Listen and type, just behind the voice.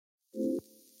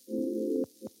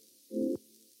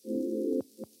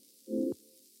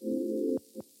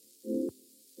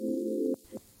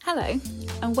Hello,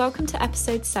 and welcome to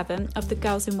episode 7 of the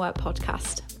Girls in Work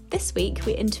podcast. This week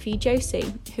we interview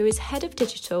Josie, who is head of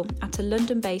digital at a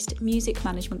London-based music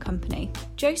management company.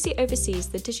 Josie oversees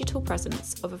the digital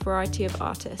presence of a variety of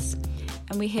artists,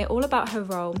 and we hear all about her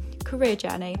role, career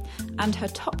journey, and her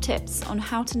top tips on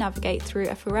how to navigate through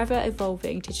a forever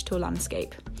evolving digital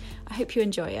landscape. I hope you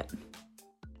enjoy it.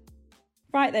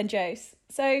 Right then, Jose.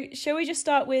 So shall we just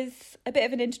start with a bit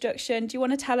of an introduction? Do you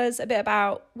want to tell us a bit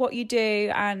about what you do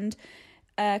and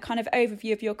a kind of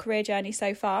overview of your career journey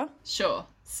so far? Sure.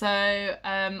 So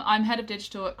I'm head of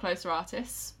digital at Closer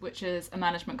Artists, which is a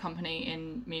management company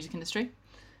in music industry.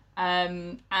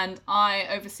 And I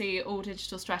oversee all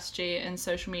digital strategy and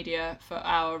social media for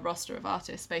our roster of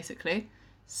artists, basically.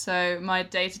 So my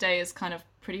day-to-day is kind of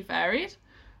pretty varied.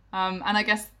 And I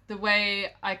guess the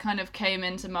way I kind of came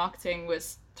into marketing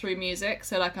was through music.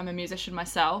 So like I'm a musician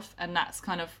myself, and that's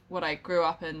kind of what I grew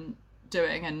up in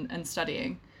doing and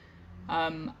studying.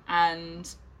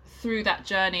 And through that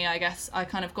journey, I guess I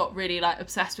kind of got really like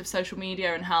obsessed with social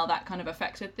media and how that kind of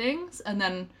affected things, and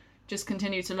then just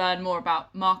continued to learn more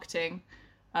about marketing.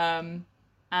 And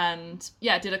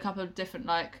yeah, did a couple of different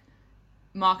like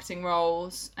marketing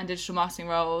roles and digital marketing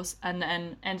roles, and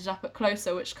then ended up at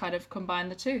Closer, which kind of combined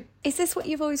the two. Is this what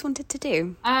you've always wanted to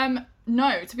do?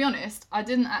 No, to be honest, I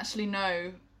didn't actually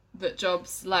know that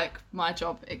jobs like my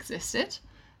job existed.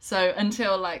 So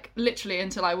until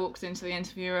I walked into the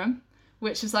interview room,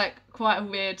 which is like quite a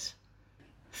weird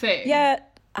thing. Yeah,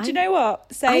 do you know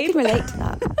what? Same. I can relate to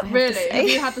that. Really? Have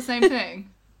you had the same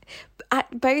thing?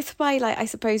 Both my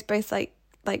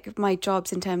my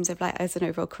jobs in terms of like as an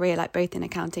overall career, like both in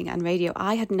accounting and radio,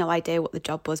 I had no idea what the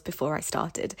job was before I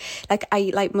started. Like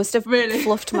I must have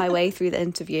fluffed my way through the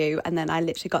interview, and then I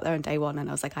literally got there on day one and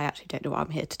I was like, I actually don't know what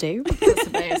I'm here to do. That's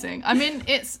amazing. I mean,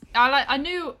 I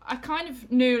knew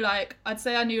I'd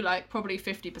say I knew like probably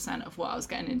 50% of what I was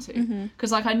getting into,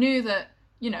 because like I knew that,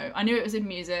 I knew it was in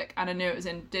music and I knew it was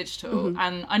in digital,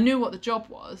 and I knew what the job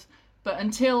was, but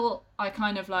until I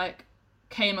kind of like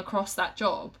came across that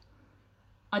job,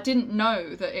 I didn't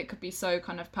know that it could be so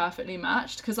kind of perfectly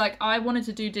matched, because like I wanted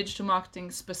to do digital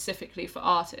marketing specifically for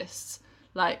artists,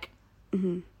 like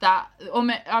that.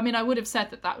 I mean, I would have said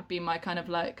that would be my kind of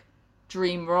like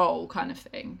dream role kind of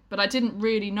thing, but I didn't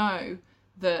really know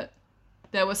that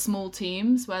there were small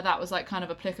teams where that was like kind of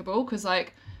applicable, because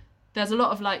like there's a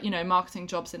lot of like, marketing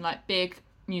jobs in like big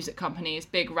music companies,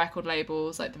 big record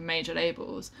labels, like the major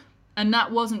labels, and that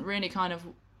wasn't really kind of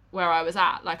where I was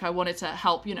at. Like I wanted to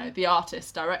help, the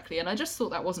artists directly, and I just thought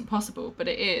that wasn't possible, but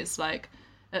it is. Like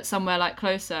at somewhere like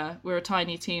Closer, we're a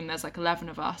tiny team, there's like 11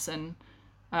 of us, and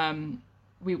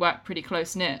we work pretty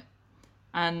close knit.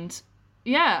 And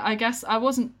yeah, I guess I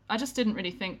just didn't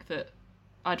really think that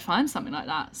I'd find something like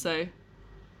that, so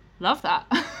love that.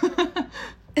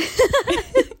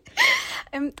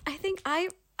 I think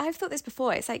I've thought this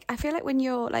before. It's like, I feel like when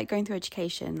you're like going through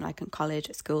education, like in college,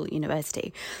 at school,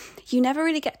 university, you never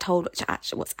really get told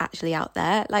what's actually out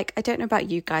there. Like, I don't know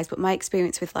about you guys, but my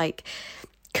experience with like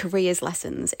careers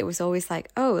lessons, it was always like,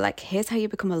 oh, like here's how you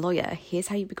become a lawyer, here's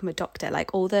how you become a doctor,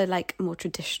 like all the like more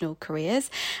traditional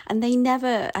careers. And they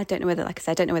never, I don't know whether, like I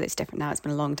said, I don't know whether it's different now, it's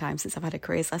been a long time since I've had a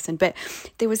careers lesson, but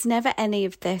there was never any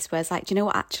of this where it's like, do you know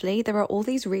what, actually there are all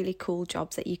these really cool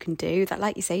jobs that you can do that,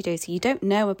 like you say, Josie, you don't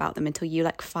know about them until you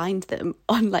like find them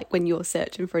on like when you're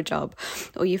searching for a job,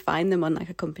 or you find them on like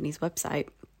a company's website.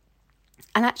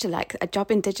 And actually like a job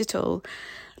in digital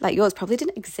like yours probably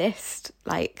didn't exist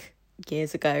like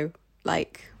years ago,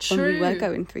 like True. When we were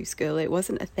going through school, it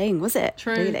wasn't a thing, was it?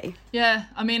 True. Really? Yeah,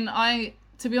 I mean,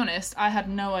 to be honest, I had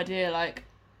no idea like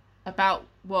about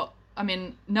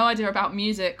no idea about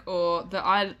music, or that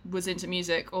I was into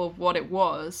music, or what it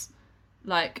was,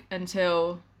 like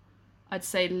until I'd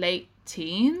say late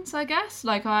teens, I guess.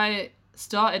 Like I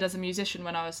started as a musician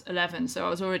when I was 11, so I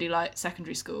was already like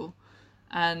secondary school,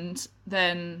 and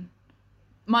then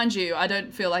mind you, I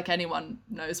don't feel like anyone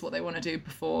knows what they want to do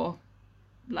before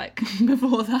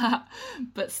that,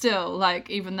 but still, like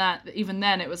even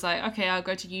then it was like, okay, I'll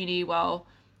go to uni, well,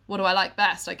 what do I like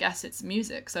best? I guess it's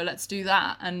music, so let's do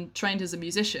that, and trained as a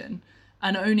musician.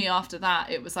 And only after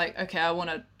that it was like, okay, I want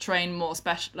to train more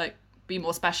be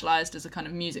more specialized as a kind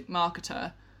of music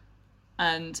marketer.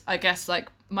 And I guess like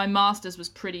my master's was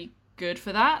pretty good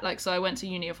for that, like so I went to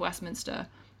Uni of Westminster,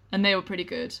 and they were pretty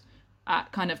good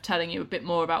at kind of telling you a bit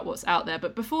more about what's out there.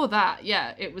 But before that,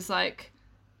 yeah, it was like,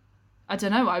 I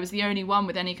don't know, I was the only one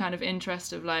with any kind of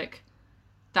interest of like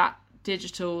that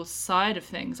digital side of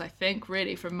things, I think,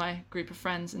 really, from my group of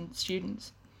friends and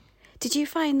students. Did you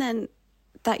find then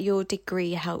that your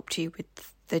degree helped you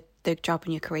with the job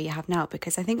and your career you have now?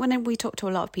 Because I think when we talk to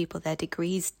a lot of people, their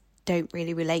degrees don't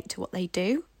really relate to what they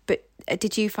do. But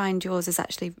did you find yours has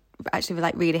actually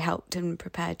like really helped and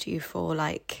prepared you for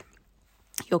like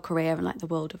your career and like the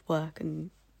world of work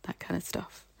and that kind of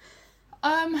stuff?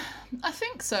 I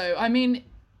think so. I mean,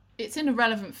 it's in a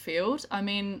relevant field. I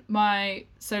mean, my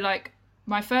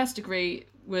first degree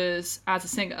was as a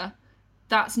singer.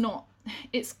 That's not,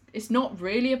 it's not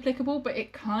really applicable, but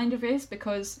it kind of is,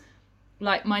 because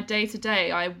like my day to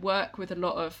day, I work with a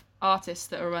lot of artists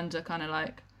that are under kind of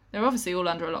like, they're obviously all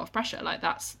under a lot of pressure. Like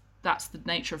that's the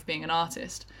nature of being an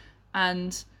artist.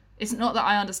 And it's not that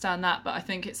I understand that, but I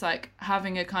think it's like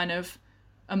having a kind of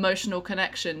emotional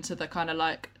connection to the kind of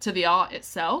like, to the art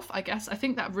itself, I guess. I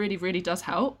think that really, really does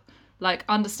help. Like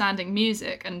understanding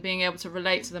music and being able to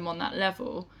relate to them on that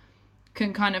level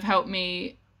can kind of help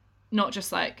me not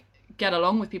just like get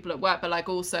along with people at work, but like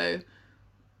also,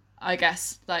 I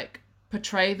guess, like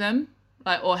portray them,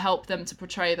 like, or help them to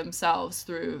portray themselves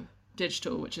through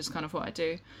digital, which is kind of what I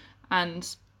do. And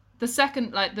the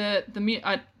second, like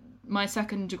my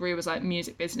second degree was like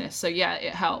music business. So yeah,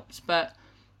 it helped, but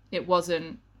it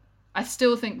wasn't, I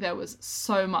still think there was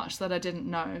so much that I didn't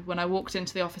know when I walked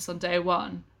into the office on day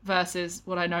one versus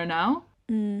what I know now.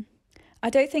 I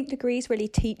don't think degrees really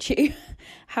teach you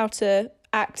how to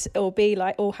act or be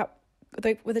like, or how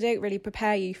they don't really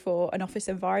prepare you for an office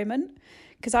environment.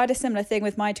 Because I had a similar thing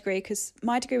with my degree, because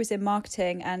my degree was in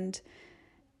marketing, and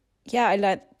yeah, I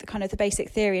learned kind of the basic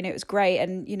theory and it was great.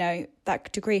 And, you know,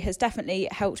 that degree has definitely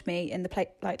helped me in the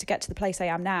like to get to the place I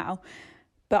am now.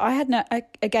 But I had no,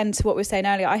 again, to what we were saying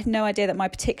earlier, I had no idea that my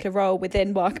particular role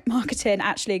within marketing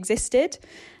actually existed.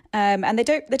 And they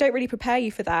don't really prepare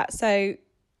you for that. So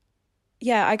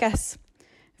yeah, I guess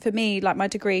for me, like my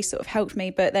degree sort of helped me,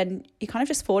 but then you kind of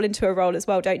just fall into a role as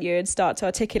well, don't you? And start to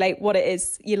articulate what it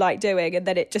is you like doing, and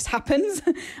then it just happens.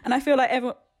 And I feel like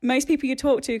most people you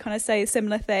talk to kind of say a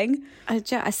similar thing.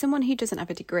 As someone who doesn't have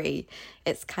a degree,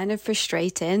 it's kind of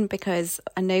frustrating, because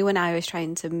I know when I was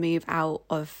trying to move out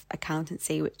of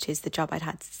accountancy, which is the job I'd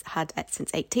had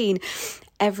since 18,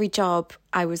 every job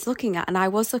I was looking at, and I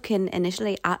was looking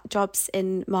initially at jobs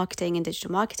in marketing and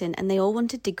digital marketing, and they all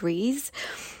wanted degrees.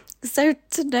 So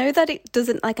to know that it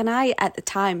doesn't, like, and I at the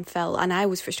time felt, and I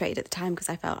was frustrated at the time because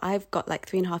I felt I've got like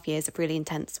 3.5 years of really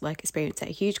intense work experience at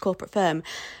a huge corporate firm,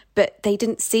 but they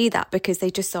didn't see that because they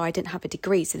just saw I didn't have a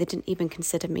degree, so they didn't even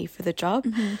consider me for the job.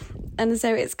 And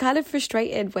so it's kind of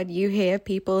frustrating when you hear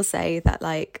people say that,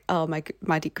 like, oh,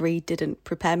 my degree didn't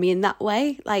prepare me in that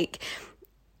way. Like,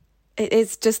 it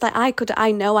is just like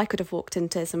I know I could have walked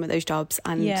into some of those jobs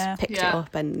and picked it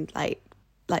up and like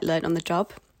learned on the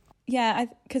job. Yeah,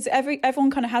 because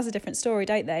everyone kind of has a different story,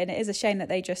 don't they? And it is a shame that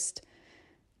they just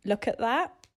look at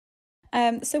that.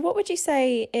 So what would you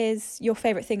say is your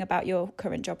favourite thing about your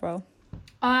current job role?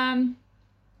 I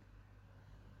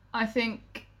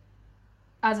think,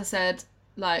 as I said,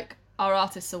 like, our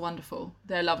artists are wonderful.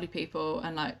 They're lovely people,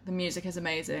 and like the music is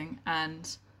amazing. And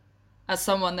as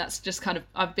someone that's just kind of,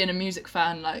 I've been a music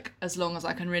fan like as long as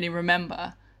I can really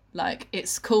remember, like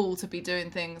it's cool to be doing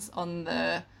things on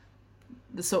the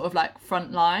sort of like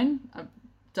front line. I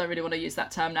don't really want to use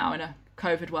that term now in a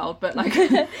COVID world, but like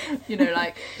you know,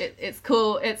 like it's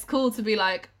cool to be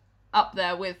like up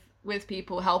there with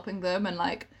people, helping them and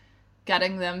like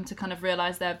getting them to kind of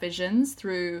realize their visions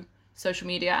through social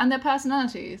media and their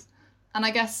personalities. And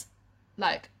I guess,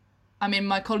 like, I mean,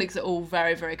 my colleagues are all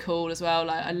very, very cool as well.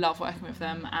 Like, I love working with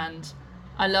them, and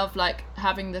I love like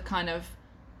having the kind of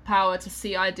power to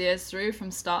see ideas through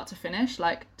from start to finish,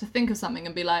 like to think of something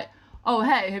and be like, oh,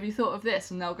 hey, have you thought of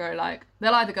this? And they'll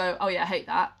either go, oh yeah, hate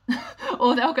that,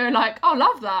 or they'll go like, oh,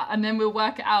 love that, and then we'll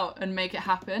work it out and make it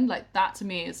happen. Like, that to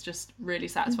me is just really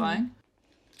satisfying.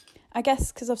 I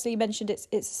guess because obviously you mentioned it's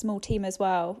a small team as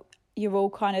well. You're all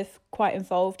kind of quite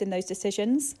involved in those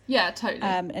decisions. Yeah, totally.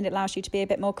 And it allows you to be a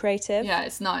bit more creative. Yeah,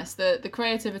 it's nice. The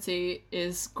creativity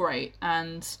is great,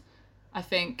 and I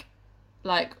think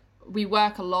like we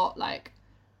work a lot like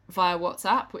via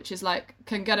WhatsApp, which is like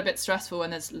can get a bit stressful when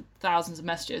there's thousands of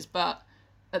messages, but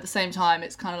at the same time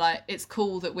it's kind of like it's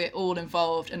cool that we're all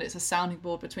involved and it's a sounding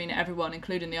board between everyone,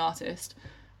 including the artist,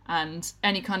 and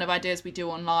any kind of ideas we do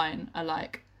online are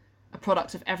like a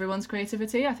product of everyone's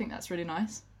creativity. I think that's really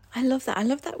nice. I love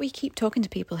that we keep talking to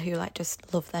people who like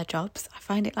just love their jobs. I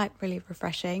find it like really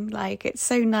refreshing. Like, it's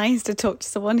so nice to talk to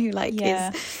someone who like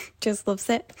just loves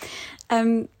it.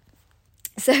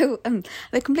 So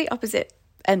the complete opposite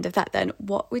end of that then,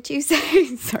 what would you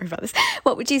say sorry about this,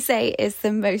 what would you say is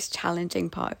the most challenging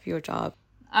part of your job?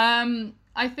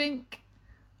 I think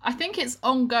it's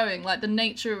ongoing. Like, the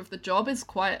nature of the job is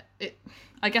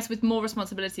I guess with more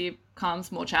responsibility comes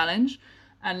more challenge,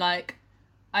 and like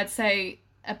I'd say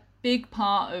big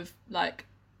part of like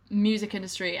music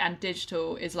industry and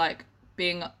digital is like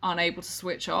being unable to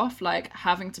switch off, like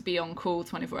having to be on call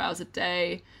 24 hours a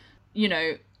day. You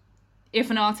know, if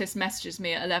an artist messages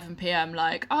me at 11 p.m.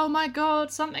 like, oh my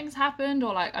god, something's happened,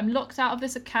 or like I'm locked out of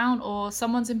this account, or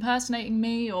someone's impersonating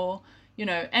me, or, you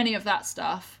know, any of that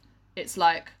stuff, it's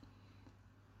like,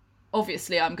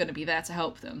 obviously I'm going to be there to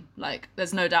help them. Like,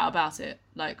 there's no doubt about it.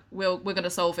 Like, we're going to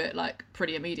solve it like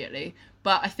pretty immediately.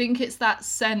 But I think it's that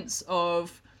sense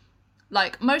of,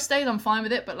 like, most days I'm fine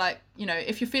with it, but like, you know,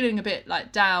 if you're feeling a bit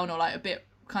like down or like a bit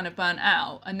kind of burnt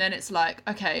out, and then it's like,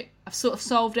 okay, I've sort of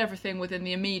solved everything within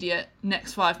the immediate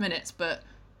next 5 minutes, but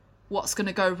what's going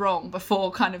to go wrong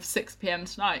before kind of 6 p.m.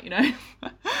 tonight, you know?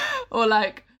 Or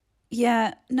like...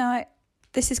 Yeah, no,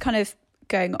 this is kind of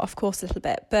going off course a little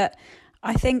bit, but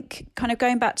I think kind of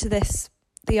going back to this,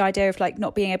 the idea of like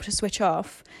not being able to switch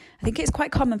off, I think it's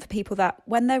quite common for people that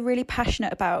when they're really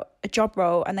passionate about a job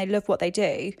role and they love what they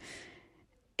do,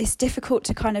 it's difficult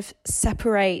to kind of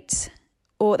separate,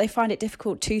 or they find it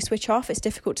difficult to switch off. It's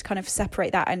difficult to kind of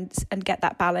separate that and get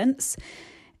that balance.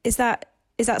 Is that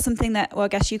something that, well, I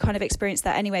guess you kind of experienced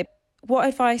that anyway. What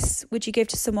advice would you give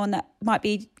to someone that might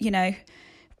be, you know,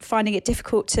 finding it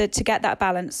difficult to get that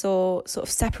balance, or sort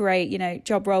of separate, you know,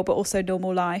 job role but also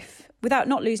normal life, without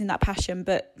not losing that passion,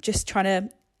 but just trying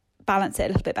to balance it a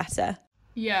little bit better?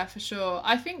 Yeah, for sure.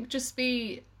 I think just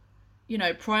be, you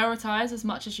know, prioritize as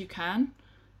much as you can.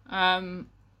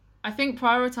 I think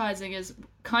prioritizing is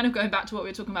kind of going back to what we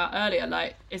were talking about earlier,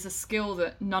 like, is a skill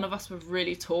that none of us were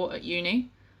really taught at uni.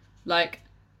 Like,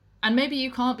 and maybe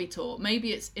you can't be taught.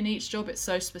 Maybe it's in each job, it's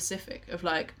so specific of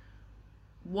like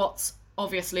what's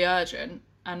obviously urgent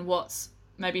and what's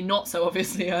maybe not so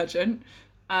obviously urgent,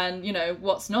 and, you know,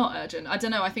 what's not urgent. I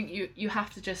don't know. I think you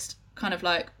have to just kind of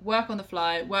like work on the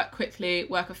fly, work quickly,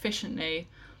 work efficiently.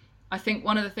 I think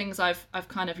one of the things I've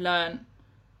kind of learned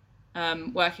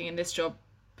working in this job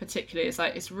particularly is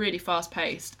like it's really fast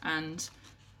paced, and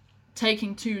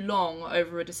taking too long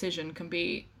over a decision can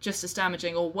be just as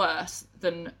damaging or worse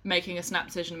than making a snap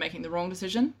decision and making the wrong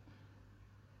decision,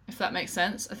 if that makes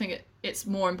sense. I think it's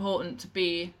more important to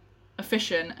be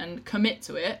efficient and commit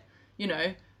to it. You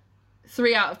know,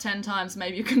 3 out of 10 times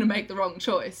maybe you're going to make the wrong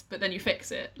choice, but then you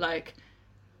fix it. Like,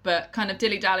 but kind of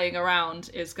dilly-dallying around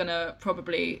is going to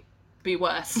probably be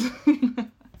worse.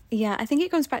 Yeah, I think it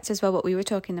comes back to as well what we were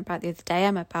talking about the other day,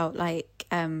 about like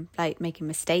making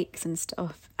mistakes and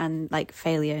stuff, and like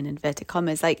failure in inverted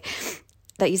commas. Like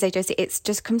you say, Josie, it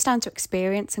just comes down to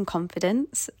experience and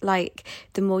confidence. Like,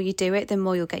 the more you do it, the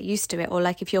more you'll get used to it. Or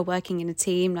like if you're working in a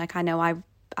team, like I know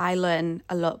I learn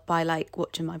a lot by like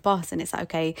watching my boss, and it's like,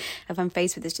 okay, if I'm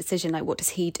faced with this decision, like what does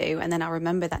he do? And then I'll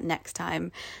remember that next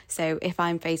time. So if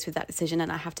I'm faced with that decision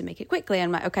and I have to make it quickly,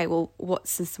 I'm like, okay, well,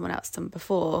 what's someone else done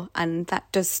before? And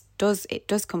that does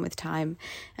come with time,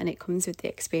 and it comes with the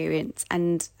experience.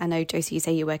 And I know, Josie, you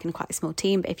say you work in quite a small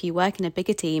team, but if you work in a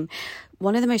bigger team,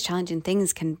 one of the most challenging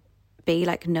things can be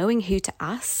like knowing who to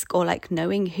ask, or like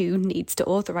knowing who needs to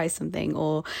authorize something,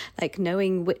 or like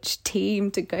knowing which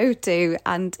team to go to.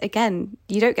 And again,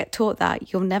 you don't get taught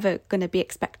that. You're never going to be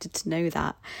expected to know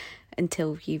that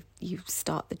until you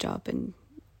start the job and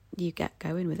you get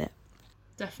going with it.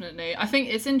 Definitely. I think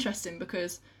it's interesting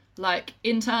because like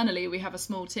internally we have a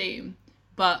small team,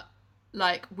 but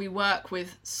like we work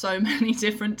with so many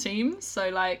different teams. So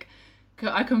like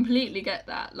I completely get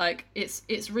that. Like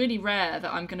it's really rare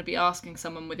that I'm going to be asking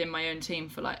someone within my own team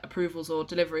for like approvals or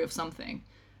delivery of something,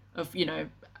 of, you know,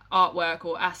 artwork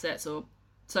or assets or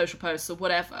social posts or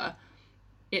whatever.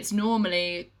 It's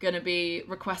normally going to be,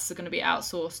 requests are going to be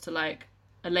outsourced to like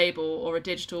a label or a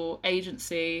digital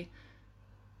agency,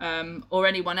 or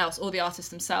anyone else, or the artist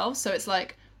themselves. So it's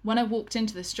like when I walked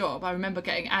into this job, I remember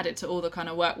getting added to all the kind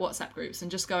of work WhatsApp groups and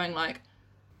just going like,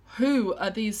 who are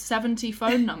these 70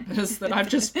 phone numbers that I've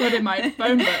just put in my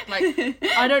phone book? Like,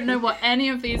 I don't know what any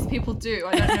of these people do.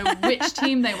 I don't know which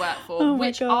team they work for,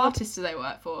 which artist do they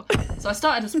work for. So I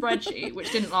started a spreadsheet,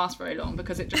 which didn't last very long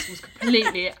because it just was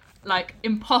completely like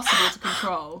impossible to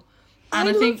control. And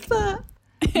I think that.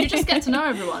 You just get to know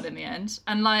everyone in the end.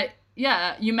 And like,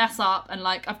 yeah, you mess up, and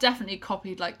like I've definitely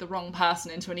copied like the wrong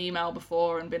person into an email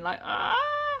before and been like,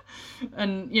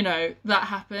 and you know, that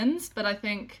happens. But I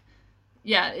think,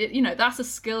 yeah, you know, that's a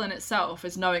skill in itself,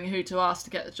 is knowing who to ask to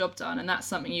get the job done. And that's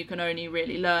something you can only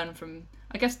really learn from,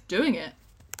 I guess, doing it.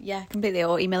 Yeah, completely.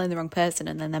 Or emailing the wrong person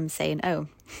and then them saying, oh,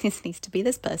 this needs to be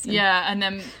this person. Yeah, and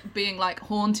then being like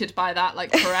haunted by that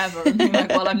like forever and being like,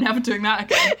 well, I'm never doing that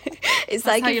again. It's That's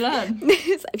like how you learn.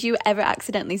 If you ever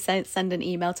accidentally send an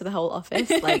email to the whole office,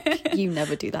 like, you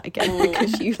never do that again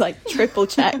because you like triple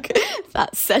check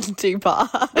that send to bar.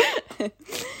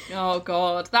 Oh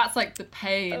God, that's like the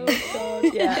pain. Oh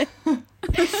God, yeah.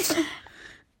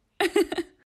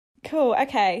 Cool.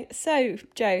 Okay. So,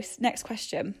 Jose, next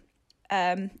question.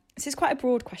 This is quite a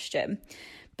broad question,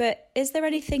 but is there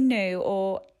anything new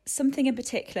or something in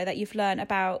particular that you've learned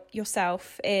about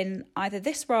yourself in either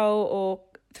this role or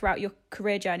throughout your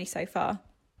career journey so far?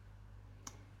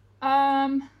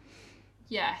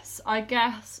 Yes, I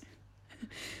guess.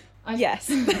 Yes.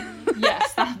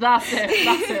 Yes, that's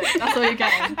it. That's all you're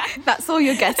getting. That's all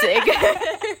you're getting.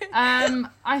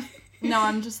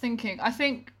 I'm just thinking. I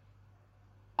think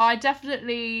I'm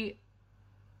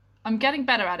getting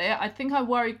better at it. I think I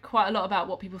worry quite a lot about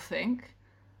what people think.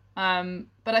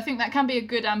 But I think that can be a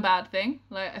good and bad thing.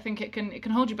 Like, I think it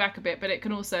can hold you back a bit, but it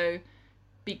can also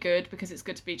be good because it's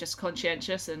good to be just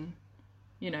conscientious and,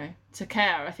 you know, to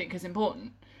care, I think is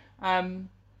important.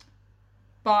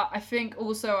 But I think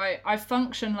also I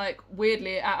function like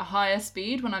weirdly at a higher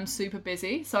speed when I'm super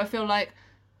busy. So I feel like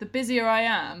the busier I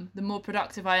am, the more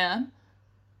productive I am.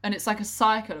 And it's like a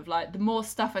cycle of like, the more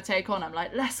stuff I take on, I'm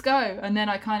like, let's go. And then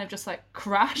I kind of just like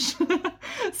crash.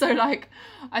 So like,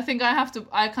 I think I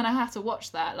kind of have to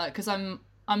watch that. Like, cause I'm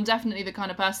definitely the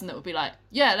kind of person that would be like,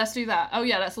 yeah, let's do that. Oh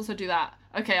yeah, let's also do that.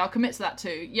 Okay, I'll commit to that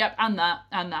too. Yep. And that.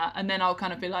 And then I'll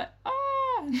kind of be like,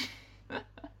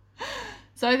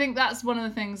 So I think that's one of the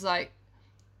things, like,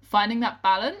 finding that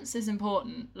balance is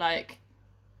important. Like,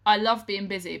 I love being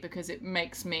busy because it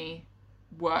makes me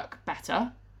work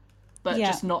better. But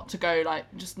just not to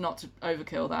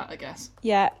overkill that, I guess.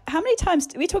 Yeah. How many times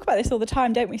we talk about this all the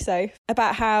time, don't we, Soph?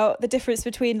 About how the difference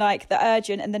between like the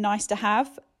urgent and the nice to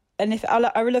have. And if I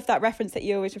love that reference that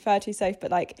you always refer to, Soph, but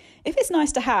like, if it's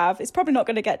nice to have, it's probably not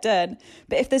going to get done.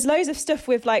 But if there's loads of stuff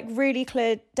with like really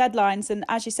clear deadlines, and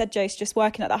as you said, Jose, just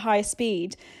working at the highest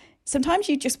speed, sometimes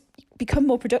you just become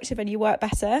more productive and you work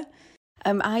better.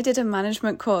 I did a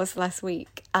management course last year.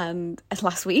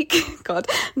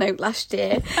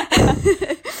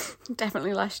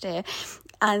 Definitely last year.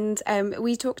 And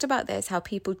we talked about this, how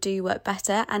people do work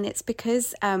better. And it's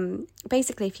because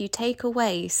basically if you take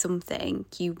away something,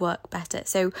 you work better.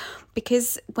 So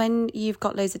because when you've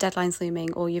got loads of deadlines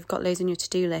looming or you've got loads on your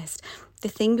to-do list, the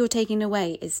thing you're taking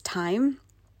away is time.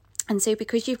 And so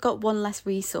because you've got one less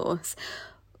resource,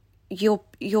 your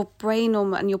brain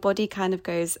and your body kind of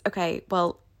goes, okay,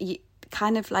 well, you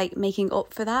kind of like making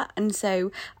up for that. And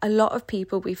so a lot of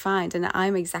people we find, and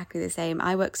I'm exactly the same,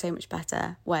 I work so much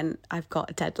better when I've got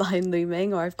a deadline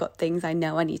looming or I've got things I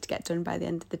know I need to get done by the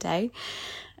end of the day.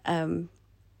 But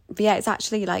yeah, it's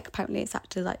actually like, apparently it's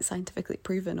actually like scientifically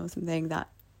proven or something that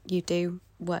you do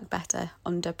work better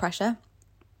under pressure.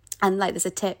 And like there's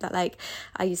a tip that like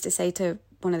I used to say to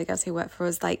one of the girls who work for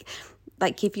us, like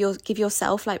give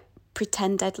yourself like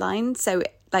pretend deadlines. So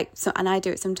and I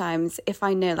do it sometimes if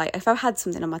I know, like if I've had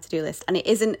something on my to-do list and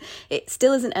it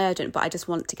still isn't urgent, but I just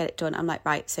want to get it done, I'm like,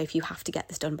 right, so if you have to get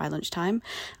this done by lunchtime,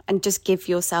 and just give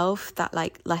yourself that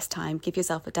like less time, give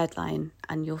yourself a deadline,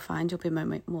 and you'll find you'll be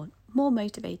more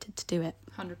motivated to do it.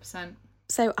 100%.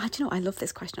 So I do know, I love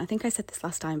this question. I think I said this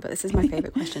last time, but this is my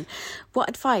favourite question. What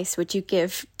advice would you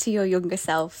give to your younger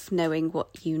self knowing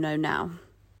what you know now?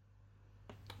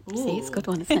 Ooh. See, it's a good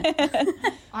one, isn't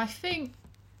it? I think,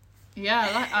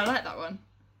 yeah, I like that one.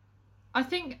 I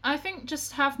think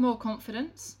just have more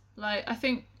confidence. Like, I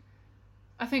think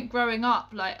growing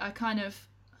up, like, I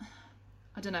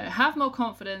don't know, have more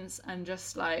confidence and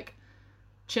just like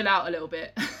chill out a little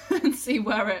bit and see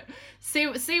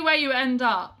where you end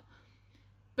up.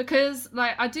 Because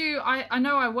like I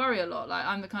know I worry a lot. Like,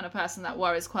 I'm the kind of person that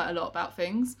worries quite a lot about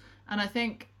things. And I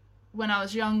think when I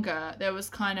was younger, there was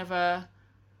kind of a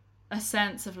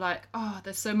sense of like, oh,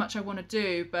 there's so much I want to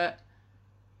do, but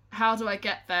how do I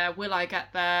get there? Will I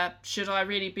get there? Should I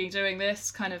really be doing this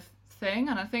kind of thing?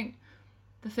 And I think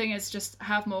the thing is just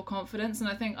have more confidence. And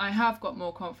I think I have got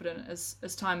more confident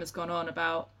as time has gone on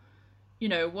about, you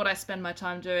know, what I spend my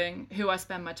time doing, who I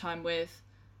spend my time with,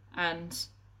 and,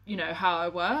 you know, how I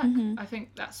work. Mm-hmm. I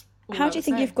think that's all How do you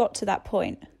think you've got to that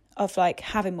point of like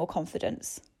having more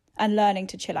confidence and learning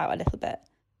to chill out a little bit?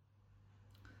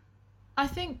 I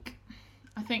think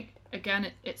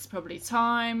again, it's probably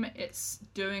time. It's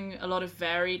doing a lot of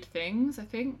varied things, I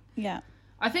think. Yeah.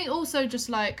 I think also just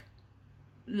like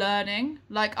learning.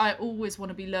 Like, I always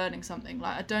want to be learning something.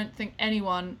 Like, I don't think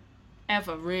anyone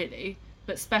ever really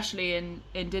but especially in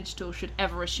digital, should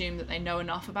ever assume that they know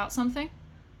enough about something.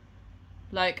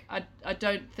 Like, I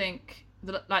don't think,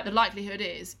 the likelihood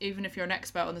is, even if you're an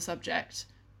expert on the subject,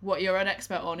 what you're an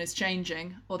expert on is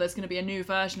changing, or there's going to be a new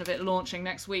version of it launching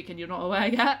next week and you're not aware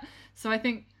yet. So I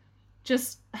think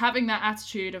just having that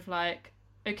attitude of like,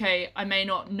 okay, I may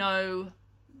not know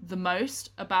the most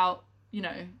about, you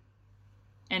know,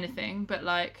 anything, but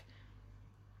like,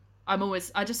 I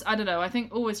don't know, I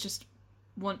think always just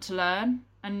want to learn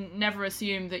and never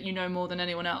assume that you know more than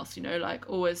anyone else, you know, like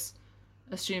always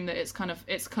assume that it's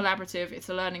collaborative, it's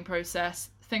a learning process,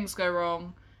 things go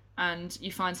wrong and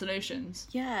you find solutions.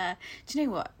 Yeah. Do you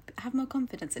know what? Have more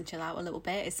confidence and chill out a little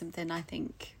bit is something I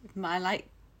think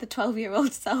the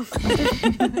 12-year-old self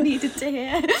needed to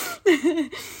hear.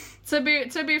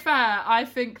 To be fair, I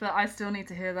think that I still need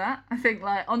to hear that. I think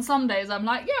like on some days I'm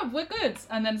like, yeah, we're good.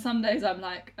 And then some days I'm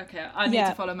like, okay, I need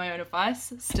to follow my own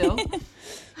advice still.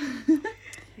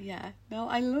 Yeah, no,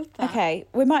 I love that. Okay,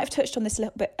 we might have touched on this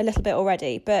a little bit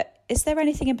already, but is there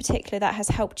anything in particular that has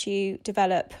helped you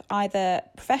develop either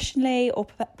professionally or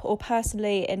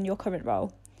personally in your current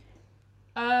role?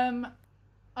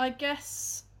 I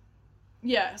guess,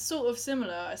 yeah, sort of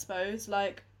similar, I suppose.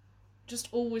 Like, just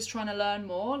always trying to learn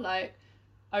more. Like,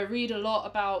 I read a lot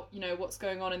about, you know, what's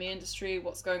going on in the industry,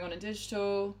 what's going on in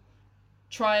digital,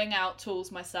 trying out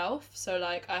tools myself. So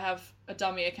like, I have a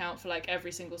dummy account for like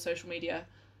every single social media,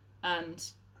 and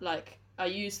like I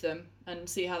use them and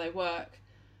see how they work,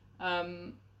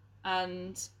 and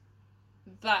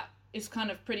that is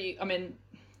kind of pretty, I mean,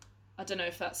 I don't know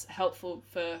if that's helpful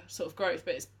for sort of growth,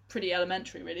 but it's pretty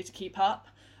elementary really to keep up.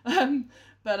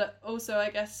 But also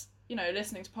I guess, you know,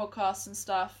 listening to podcasts and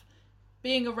stuff,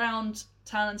 being around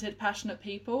talented, passionate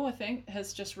people, I think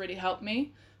has just really helped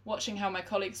me. Watching how my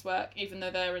colleagues work, even though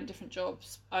they're in different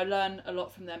jobs, I learn a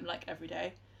lot from them like every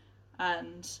day.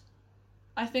 And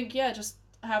I think, yeah, just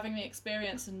having the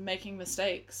experience and making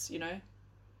mistakes, you know.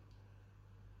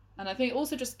 And I think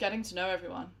also just getting to know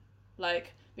everyone,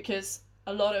 like, because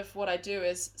a lot of what I do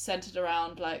is centered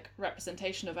around like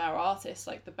representation of our artists.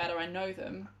 Like, the better I know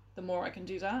them, the more I can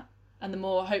do that, and the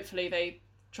more hopefully they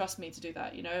trust me to do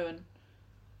that, you know, and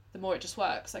the more it just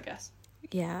works, I guess.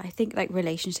 Yeah, I think like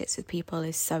relationships with people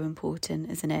is so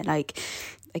important, isn't it? Like,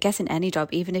 I guess in any job,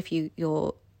 even if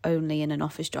you're only in an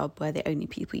office job where the only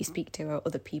people you speak to are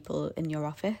other people in your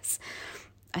office,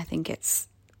 I think it's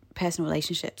personal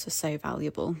relationships are so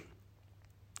valuable.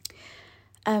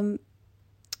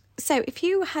 So if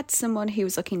you had someone who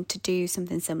was looking to do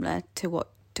something similar to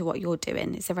what you're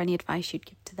doing, is there any advice you'd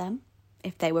give to them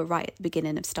if they were right at the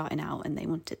beginning of starting out and they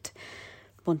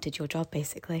wanted your job,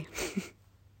 basically?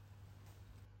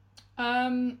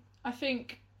 I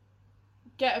think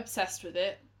get obsessed with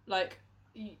it. Like,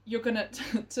 you're gonna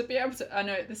to be able to, I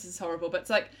know this is horrible, but it's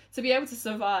like to be able to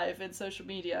survive in social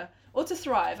media, or to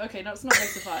thrive, okay, no, it's not really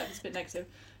survive, it's a bit negative,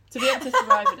 to be able to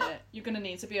thrive in it, you're gonna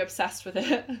need to be obsessed with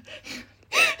it.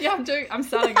 Yeah, I'm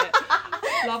selling it.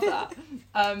 Love that.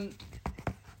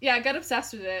 Yeah, get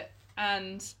obsessed with it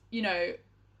and, you know,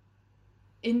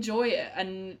 enjoy it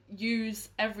and use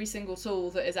every single tool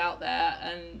that is out there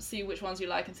and see which ones you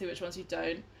like and see which ones you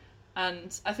don't.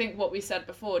 And I think what we said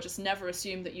before, just never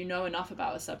assume that you know enough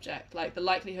about a subject. Like, the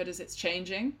likelihood is it's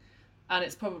changing, and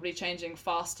it's probably changing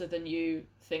faster than you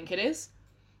think it is.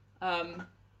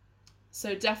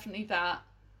 So definitely that,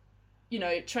 you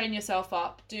know, train yourself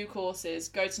up, do courses,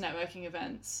 go to networking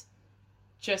events,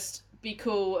 just be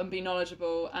cool and be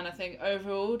knowledgeable. And I think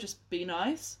overall, just be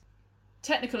nice.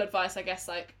 Technical advice, I guess,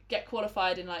 like, get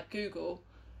qualified in like Google.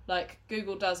 Like,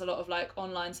 Google does a lot of like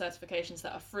online certifications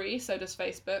that are free, so does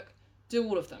Facebook. Do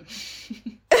all of them.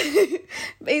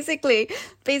 basically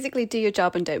do your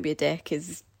job and don't be a dick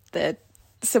is the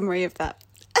summary of that.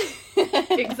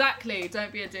 Exactly,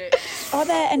 don't be a dick. Are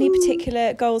there any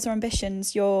particular goals or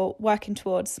ambitions you're working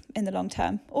towards in the long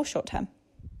term or short term?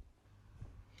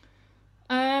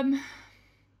 I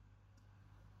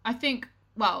think,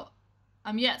 well,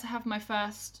 I'm yet to have my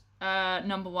first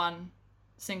number one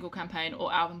single campaign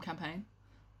or album campaign.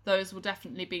 Those will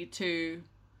definitely be two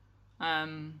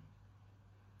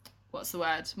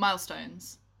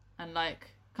milestones, and like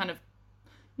kind of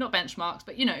not benchmarks,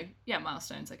 but, you know, yeah,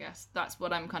 milestones, I guess. That's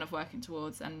what I'm kind of working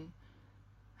towards, and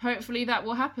hopefully that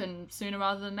will happen sooner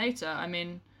rather than later. I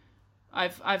mean,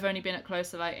 I've only been at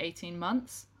Closer like 18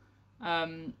 months,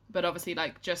 but obviously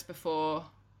like just before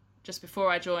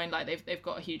I joined, like they've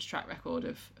got a huge track record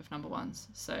of number ones,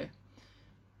 so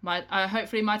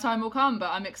hopefully my time will come, but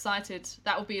I'm excited.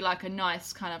 That will be like a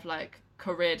nice kind of like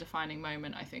career defining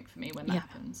moment, I think, for me when that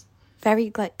happens.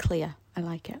 Very like clear. I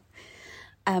like it.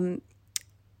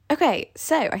 Okay,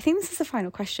 so I think this is the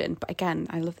final question, but again,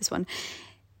 I love this one.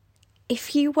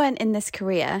 If you weren't in this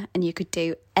career and you could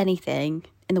do anything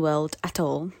in the world at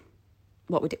all,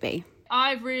 what would it be?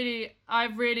 I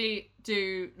really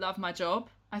do love my job.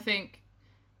 I think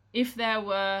if there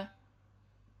were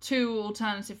two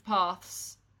alternative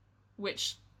paths,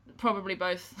 which probably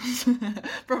both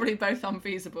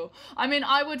unfeasible. I mean,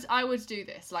 I would do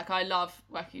this. Like, I love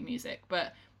working in music,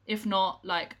 but if not,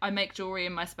 like, I make jewelry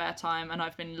in my spare time and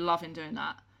I've been loving doing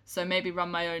that. So maybe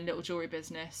run my own little jewelry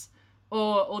business,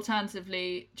 or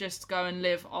alternatively just go and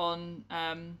live on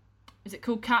is it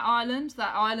called Cat Island,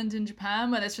 that island in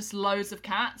Japan where there's just loads of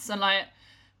cats and like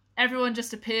everyone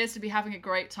just appears to be having a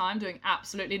great time doing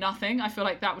absolutely nothing. I feel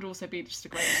like that would also be just a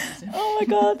great alternative. Oh my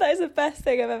god, that is the best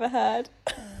thing I've ever heard.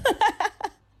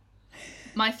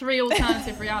 My three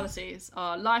alternative realities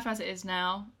are life as it is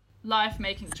now, life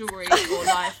making jewelry, or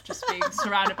life just being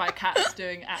surrounded by cats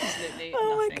doing absolutely nothing.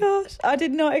 Oh my gosh, I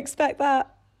did not expect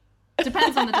that.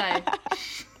 Depends on the day.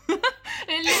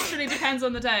 It literally depends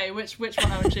on the day which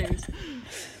one I would choose.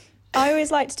 I always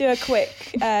like to do a quick,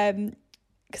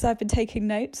 because I've been taking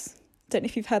notes. Don't know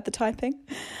if you've heard the typing.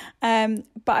 But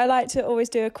I like to always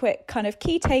do a quick kind of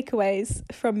key takeaways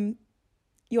from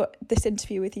this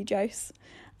interview with you, Jose.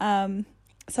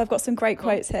 So I've got some great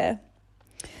quotes here.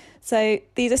 So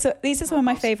these are some of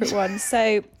my favourite ones.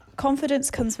 So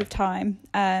confidence comes with time.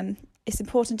 It's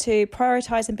important to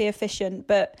prioritise and be efficient,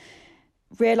 but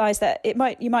realise that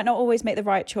you might not always make the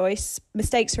right choice.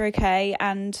 Mistakes are okay,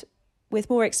 and with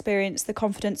more experience, the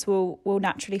confidence will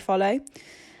naturally follow.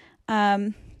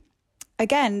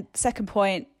 Again, second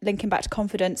point, linking back to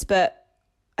confidence, but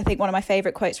I think one of my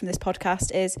favourite quotes from this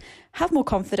podcast is, have more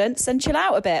confidence and chill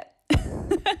out a bit.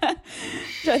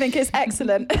 Which I think is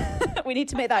excellent. We need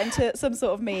to make that into some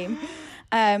sort of meme.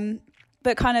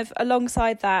 But kind of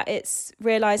alongside that, it's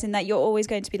realising that you're always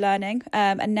going to be learning,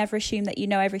 and never assume that you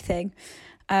know everything.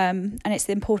 And it's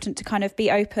important to kind of be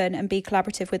open and be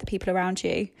collaborative with the people around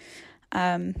you,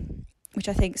 which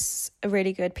I think is a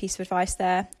really good piece of advice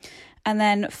there. And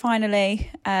then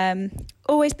finally,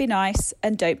 always be nice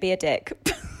and don't be a dick.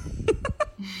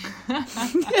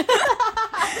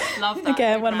 Love that.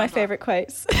 Again, one of my favourite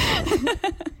quotes.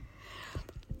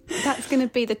 That's going to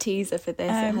be the teaser for this.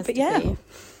 It has but to yeah. be.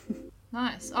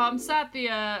 Nice. Oh, I'm sad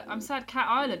Cat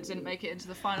Island didn't make it into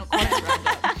the final quotes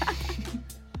roundup.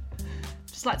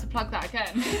 Just like to plug that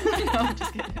again. No, I'm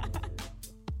just kidding.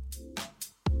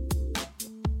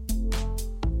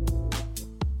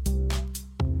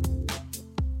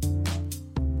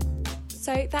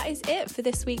 So that is it for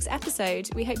this week's episode.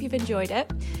 We hope you've enjoyed it.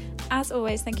 As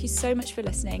always, thank you so much for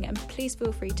listening, and please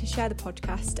feel free to share the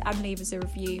podcast and leave us a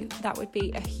review. That would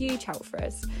be a huge help for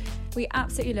us. We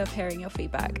absolutely love hearing your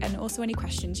feedback and also any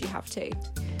questions you have too.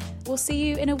 We'll see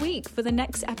you in a week for the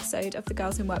next episode of the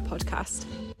Girls in Work podcast.